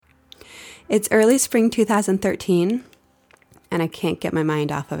It's early spring 2013, and I can't get my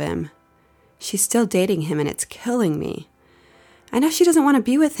mind off of him. She's still dating him, and it's killing me. I know she doesn't want to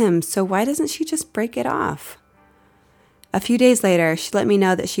be with him, so why doesn't she just break it off? A few days later, she let me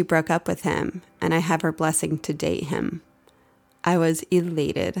know that she broke up with him, and I have her blessing to date him. I was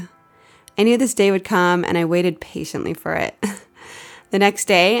elated. I knew this day would come, and I waited patiently for it. The next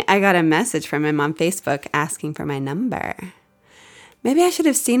day, I got a message from him on Facebook asking for my number. Maybe I should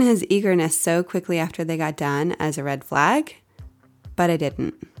have seen his eagerness so quickly after they got done as a red flag, but I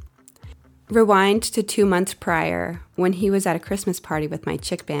didn't. Rewind to 2 months prior, when he was at a Christmas party with my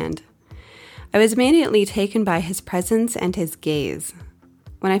chick band. I was immediately taken by his presence and his gaze.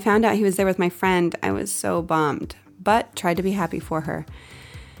 When I found out he was there with my friend, I was so bummed, but tried to be happy for her.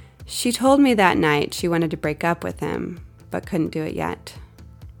 She told me that night she wanted to break up with him, but couldn't do it yet.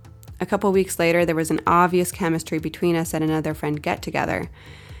 A couple weeks later, there was an obvious chemistry between us at another friend get-together.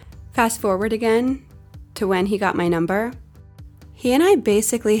 Fast forward again to when he got my number. He and I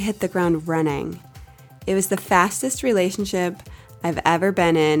basically hit the ground running. It was the fastest relationship I've ever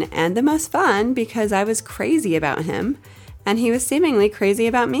been in, and the most fun because I was crazy about him, and he was seemingly crazy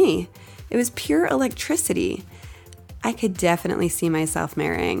about me. It was pure electricity. I could definitely see myself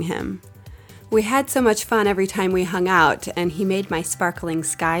marrying him. We had so much fun every time we hung out, and he made my Sparkling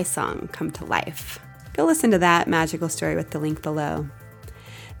Sky song come to life. Go listen to that magical story with the link below.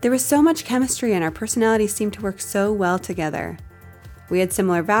 There was so much chemistry, and our personalities seemed to work so well together. We had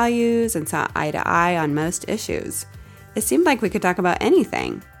similar values and saw eye to eye on most issues. It seemed like we could talk about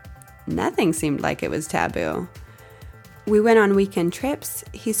anything. Nothing seemed like it was taboo. We went on weekend trips.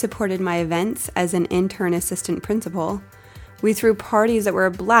 He supported my events as an intern assistant principal. We threw parties that were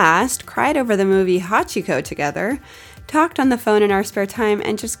a blast, cried over the movie Hachiko together, talked on the phone in our spare time,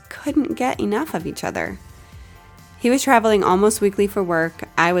 and just couldn't get enough of each other. He was traveling almost weekly for work.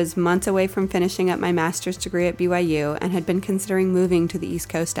 I was months away from finishing up my master's degree at BYU and had been considering moving to the East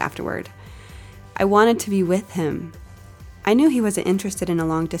Coast afterward. I wanted to be with him. I knew he wasn't interested in a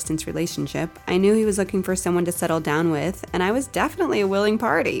long-distance relationship. I knew he was looking for someone to settle down with, and I was definitely a willing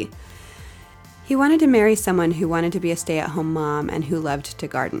party. He wanted to marry someone who wanted to be a stay-at-home mom and who loved to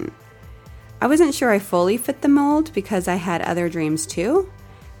garden. I wasn't sure I fully fit the mold because I had other dreams too,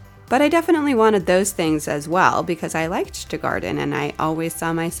 but I definitely wanted those things as well because I liked to garden and I always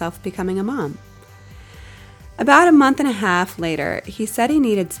saw myself becoming a mom. About a month and a half later, he said he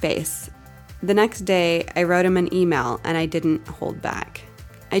needed space. The next day, I wrote him an email and I didn't hold back.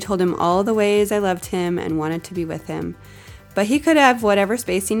 I told him all the ways I loved him and wanted to be with him, but he could have whatever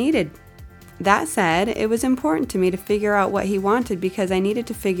space he needed. That said, it was important to me to figure out what he wanted because I needed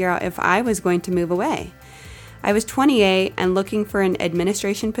to figure out if I was going to move away. I was 28 and looking for an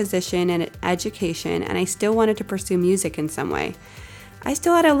administration position and education, and I still wanted to pursue music in some way. I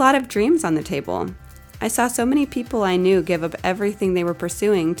still had a lot of dreams on the table. I saw so many people I knew give up everything they were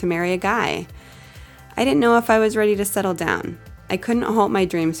pursuing to marry a guy. I didn't know if I was ready to settle down. I couldn't halt my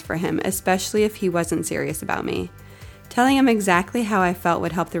dreams for him, especially if he wasn't serious about me. Telling him exactly how I felt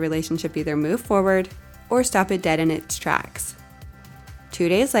would help the relationship either move forward or stop it dead in its tracks. 2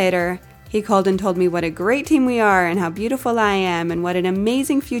 days later, he called and told me what a great team we are and how beautiful I am and what an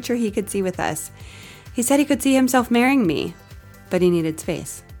amazing future he could see with us. He said he could see himself marrying me, but he needed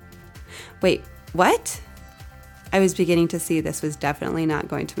space. Wait, what? I was beginning to see this was definitely not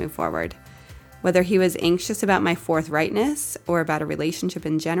going to move forward. Whether he was anxious about my forthrightness or about a relationship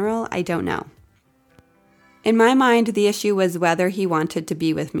in general, I don't know. In my mind, the issue was whether he wanted to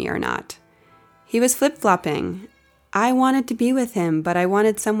be with me or not. He was flip-flopping. I wanted to be with him, but I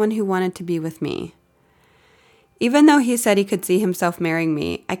wanted someone who wanted to be with me. Even though he said he could see himself marrying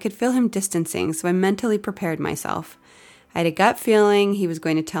me, I could feel him distancing, so I mentally prepared myself. I had a gut feeling he was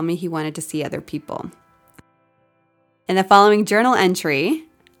going to tell me he wanted to see other people. In the following journal entry,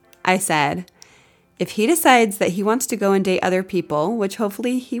 I said, if he decides that he wants to go and date other people, which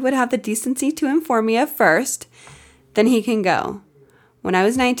hopefully he would have the decency to inform me of first, then he can go. When I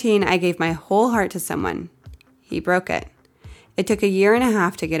was 19, I gave my whole heart to someone. He broke it. It took 1.5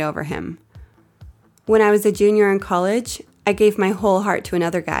 years to get over him. When I was a junior in college, I gave my whole heart to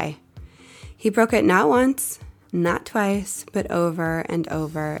another guy. He broke it not once, not twice, but over and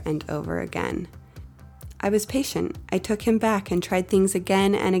over and over again. I was patient. I took him back and tried things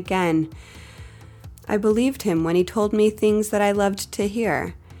again and again. I believed him when he told me things that I loved to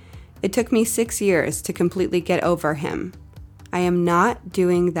hear. It took me 6 years to completely get over him. I am not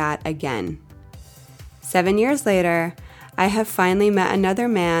doing that again. 7 years later, I have finally met another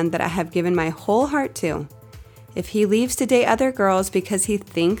man that I have given my whole heart to. If he leaves to date other girls because he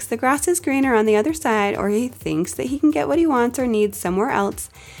thinks the grass is greener on the other side, or he thinks that he can get what he wants or needs somewhere else,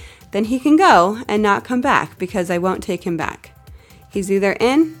 then he can go and not come back because I won't take him back. He's either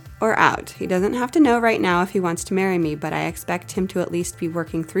in or out. He doesn't have to know right now if he wants to marry me, but I expect him to at least be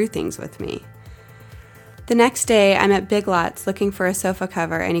working through things with me. The next day, I'm at Big Lots looking for a sofa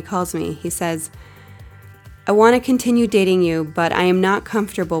cover, and he calls me. He says, I want to continue dating you, but I am not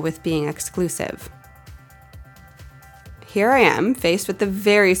comfortable with being exclusive. Here I am, faced with the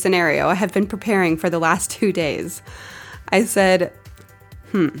very scenario I have been preparing for the last 2 days. I said,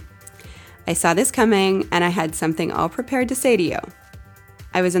 I saw this coming, and I had something all prepared to say to you.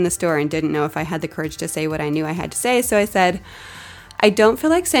 I was in the store and didn't know if I had the courage to say what I knew I had to say, so I said, I don't feel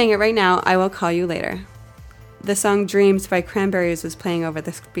like saying it right now. I will call you later. The song Dreams by Cranberries was playing over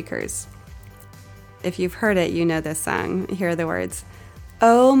the speakers. If you've heard it, you know this song. Here are the words.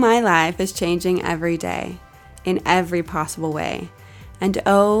 Oh, my life is changing every day, in every possible way. And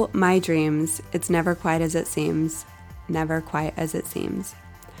oh, my dreams, it's never quite as it seems. Never quite as it seems.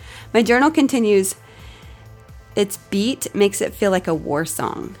 My journal continues, its beat makes it feel like a war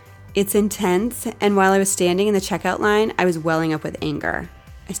song. It's intense, and while I was standing in the checkout line, I was welling up with anger.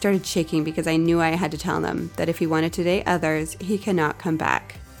 I started shaking because I knew I had to tell them that if he wanted to date others, he cannot come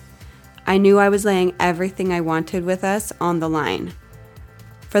back. I knew I was laying everything I wanted with us on the line.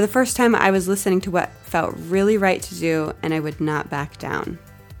 For the first time, I was listening to what felt really right to do, and I would not back down.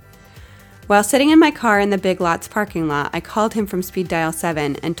 While sitting in my car in the Big Lots parking lot, I called him from speed dial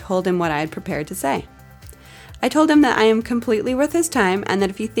 7 and told him what I had prepared to say. I told him that I am completely worth his time and that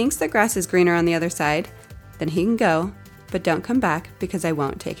if he thinks the grass is greener on the other side, then he can go, but don't come back because I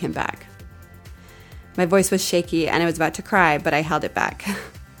won't take him back. My voice was shaky and I was about to cry, but I held it back.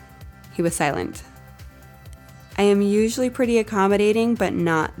 He was silent. I am usually pretty accommodating, but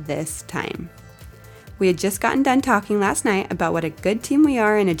not this time. We had just gotten done talking last night about what a good team we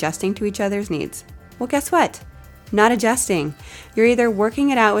are in adjusting to each other's needs. Well, guess what? Not adjusting. You're either working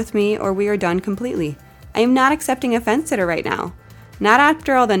it out with me or we are done completely. I am not accepting a fence sitter right now. Not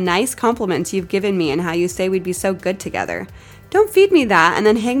after all the nice compliments you've given me and how you say we'd be so good together. Don't feed me that and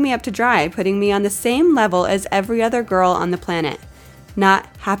then hang me up to dry, putting me on the same level as every other girl on the planet. Not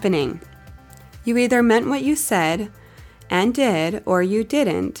happening. You either meant what you said and did, or you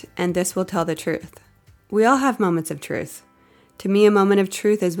didn't, and this will tell the truth. We all have moments of truth. To me, a moment of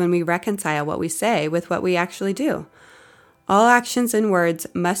truth is when we reconcile what we say with what we actually do. All actions and words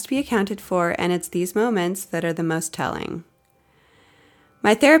must be accounted for, and it's these moments that are the most telling.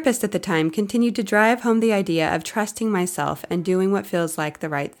 My therapist at the time continued to drive home the idea of trusting myself and doing what feels like the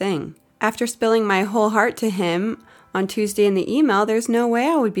right thing. After spilling my whole heart to him on Tuesday in the email, there's no way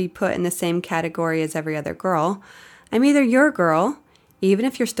I would be put in the same category as every other girl. I'm either your girl, even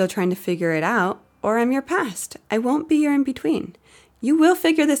if you're still trying to figure it out, or I'm your past. I won't be your in-between. You will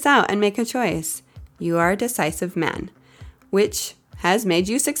figure this out and make a choice. You are a decisive man, which has made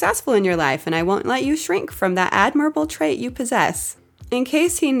you successful in your life, and I won't let you shrink from that admirable trait you possess. In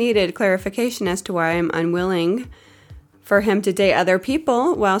case he needed clarification as to why I'm unwilling for him to date other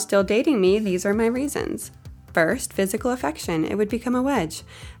people while still dating me, these are my reasons. First, physical affection. It would become a wedge.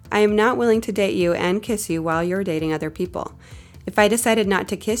 I am not willing to date you and kiss you while you're dating other people. If I decided not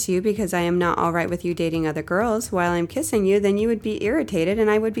to kiss you because I am not all right with you dating other girls while I'm kissing you, then you would be irritated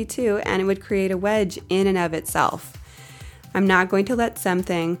and I would be too, and it would create a wedge in and of itself. I'm not going to let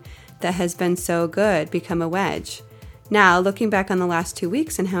something that has been so good become a wedge. Now, looking back on the last 2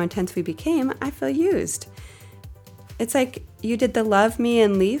 weeks and how intense we became, I feel used. It's like you did the love me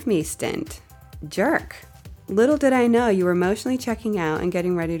and leave me stint. Jerk. Little did I know you were emotionally checking out and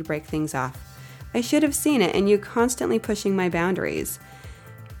getting ready to break things off. I should have seen it, and you constantly pushing my boundaries.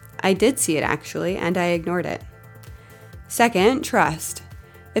 I did see it, actually, and I ignored it. Second, trust.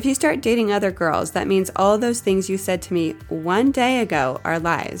 If you start dating other girls, that means all those things you said to me 1 day ago are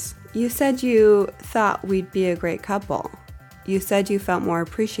lies. You said you thought we'd be a great couple. You said you felt more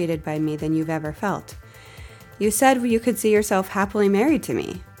appreciated by me than you've ever felt. You said you could see yourself happily married to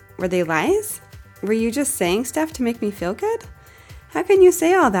me. Were they lies? Were you just saying stuff to make me feel good? How can you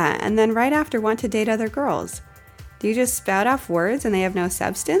say all that and then right after want to date other girls? Do you just spout off words and they have no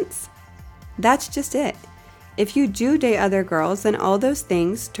substance? That's just it. If you do date other girls, then all those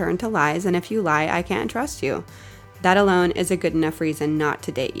things turn to lies, and if you lie, I can't trust you. That alone is a good enough reason not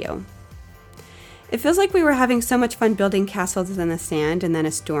to date you. It feels like we were having so much fun building castles in the sand, and then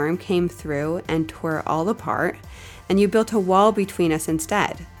a storm came through and tore it all apart, and you built a wall between us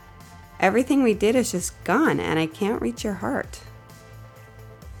instead. Everything we did is just gone, and I can't reach your heart.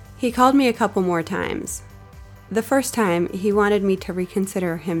 He called me a couple more times. The first time, he wanted me to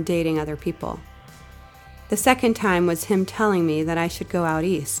reconsider him dating other people. The second time was him telling me that I should go out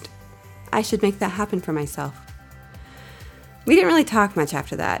east. I should make that happen for myself. We didn't really talk much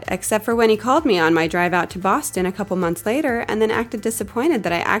after that, except for when he called me on my drive out to Boston a couple months later and then acted disappointed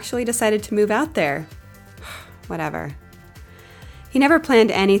that I actually decided to move out there. Whatever. He never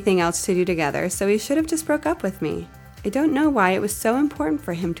planned anything else to do together, so he should have just broke up with me. I don't know why it was so important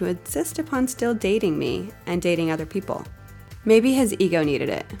for him to insist upon still dating me and dating other people. Maybe his ego needed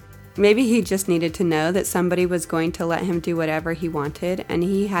it. Maybe he just needed to know that somebody was going to let him do whatever he wanted and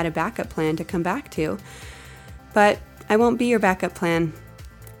he had a backup plan to come back to. But I won't be your backup plan.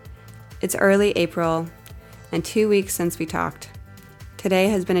 It's early April and 2 weeks since we talked. Today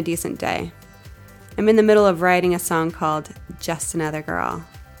has been a decent day. I'm in the middle of writing a song called Just Another Girl.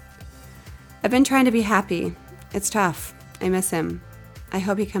 I've been trying to be happy. It's tough. I miss him. I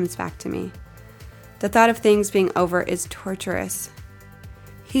hope he comes back to me. The thought of things being over is torturous.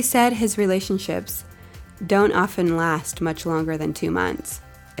 He said his relationships don't often last much longer than 2 months.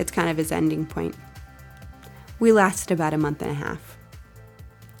 It's kind of his ending point. We lasted about a month and a half.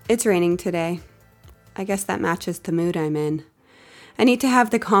 It's raining today. I guess that matches the mood I'm in. I need to have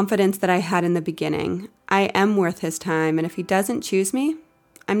the confidence that I had in the beginning. I am worth his time, and if he doesn't choose me,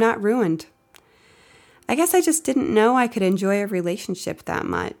 I'm not ruined. I guess I just didn't know I could enjoy a relationship that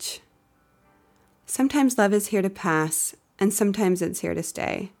much. Sometimes love is here to pass, and sometimes it's here to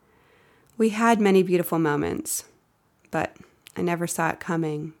stay. We had many beautiful moments, but I never saw it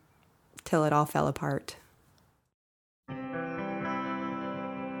coming till it all fell apart.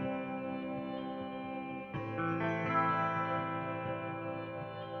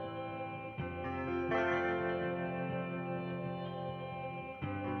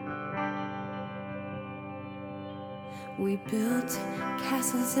 We built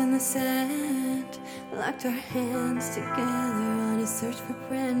castles in the sand, locked our hands together on a search for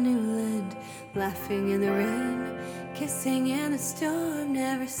brand new land, laughing in the rain, kissing in the storm,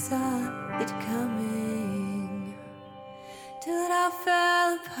 never saw it coming, till it all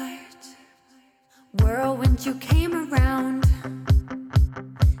fell apart. Whirlwind, you came around,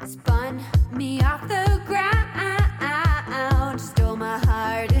 spun me off the ground, stole my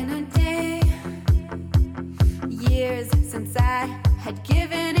heart in a day. Years since I had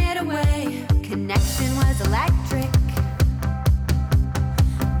given it away. Connection was electric.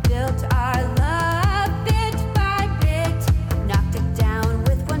 Built our love